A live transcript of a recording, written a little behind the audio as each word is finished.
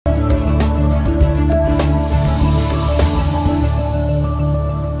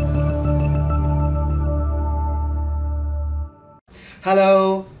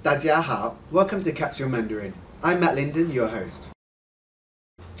大家好, welcome to Capsule Mandarin. I'm Matt Linden, your host.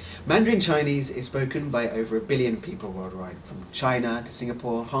 Mandarin Chinese is spoken by over 1 billion people worldwide, from China to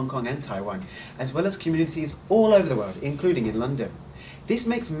Singapore, Hong Kong and Taiwan, as well as communities all over the world, including in London. This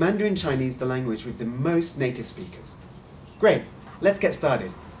makes Mandarin Chinese the language with the most native speakers. Great, let's get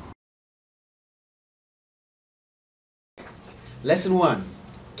started. Lesson 1.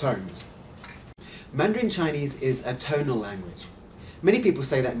 Tones. Mandarin Chinese is a tonal language. Many people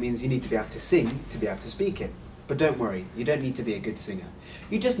say that means you need to be able to sing to be able to speak it. But don't worry, you don't need to be a good singer.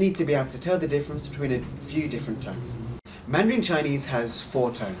 You just need to be able to tell the difference between a few different tones. Mandarin Chinese has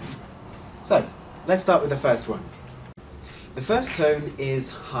 4 tones. So, let's start with the first one. The first tone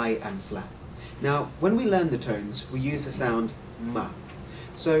is high and flat. Now, when we learn the tones, we use the sound ma.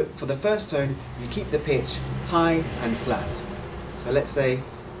 So, for the first tone, you keep the pitch high and flat. So let's say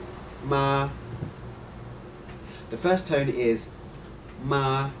ma. The first tone is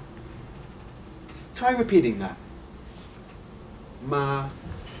ma. Try repeating that. Ma.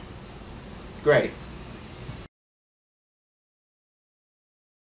 Great.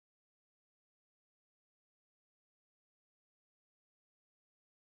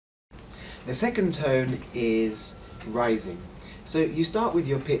 The second tone is rising. So you start with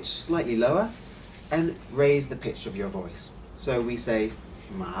your pitch slightly lower and raise the pitch of your voice. So we say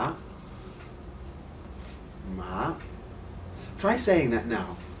ma. Ma. Try saying that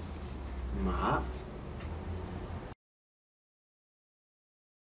now. Ma.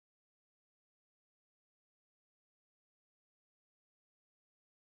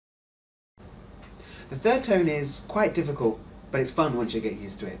 The third tone is quite difficult, but it's fun once you get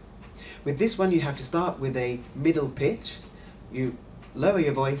used to it. With this one you have to start with a middle pitch. You lower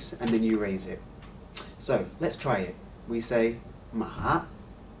your voice and then you raise it. So let's try it. We say ma.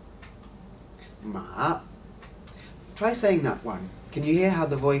 Ma. Try saying that one. Can you hear how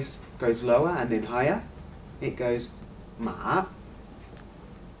the voice goes lower and then higher? It goes ma.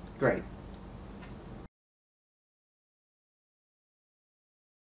 Great.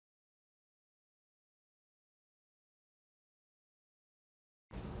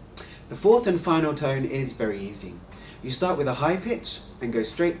 The fourth and final tone is very easy. You start with a high pitch and go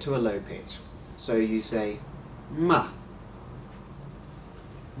straight to a low pitch. So you say ma.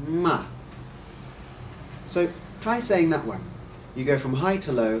 Ma. So try saying that one. You go from high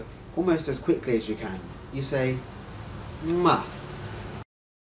to low almost as quickly as you can. You say ma.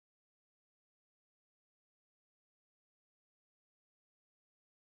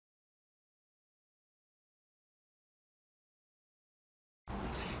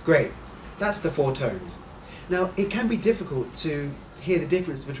 Great, that's the 4 tones. Now it can be difficult to hear the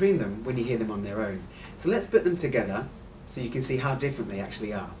difference between them when you hear them on their own. So let's put them together so you can see how different they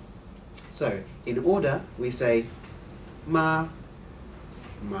actually are. So in order we say ma,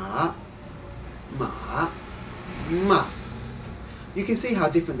 ma, ma, ma. You can see how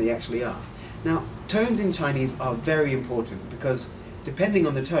different they actually are. Now tones in Chinese are very important because depending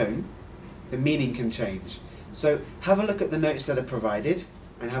on the tone, the meaning can change. So have a look at the notes that are provided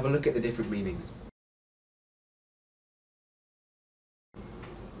and have a look at the different meanings.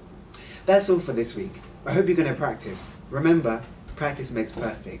 That's all for this week. I hope you're going to practice. Remember, practice makes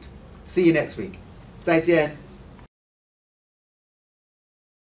perfect. See you next week. 再见.